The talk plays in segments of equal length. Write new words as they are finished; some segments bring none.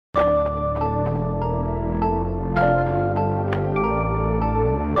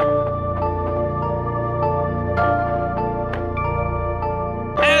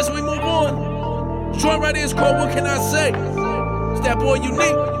Everybody is called What Can I Say? It's that boy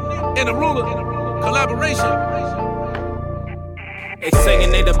U-Neek and the ruler. Collaboration. They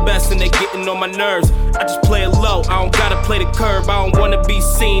saying they the best and they getting on my nerves. I just play it low, I don't gotta play the curb. I don't wanna be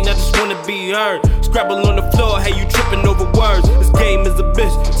seen, I just wanna be heard. Scrabble on the floor, hey, you tripping over words. This game is a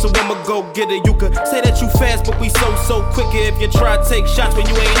bitch, so I'ma go get it. You could say that you fast, but we so quicker. If you try to take shots when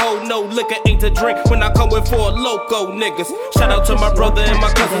you ain't hold no liquor, ain't to drink when I come with 4 loco niggas. Shout out to my brother and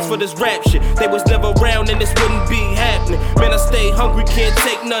my cousins for this rap shit. They was never around and this wouldn't be happening. Man, I stay hungry, can't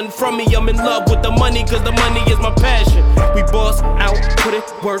take nothing from me. I'm in love with the money, cause the money is my passion. We boss out, put it,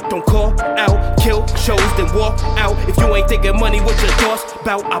 work, don't call out. Kill shows, then walk out. If you ain't thinking money, what your thoughts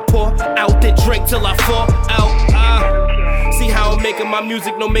bout? I pour out, then drink till I fall out. See how I'm making my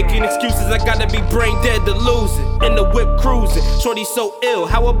music, no making excuses. I gotta be brain dead to lose it. In the whip cruising, shorty so ill.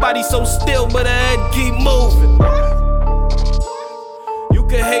 How her body so still, but her head keep moving. You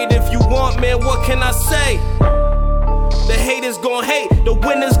can hate if you want, man, what can I say? The haters gon' hate, the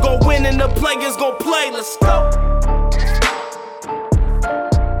winners gon' win, and the players gon' play. Let's go.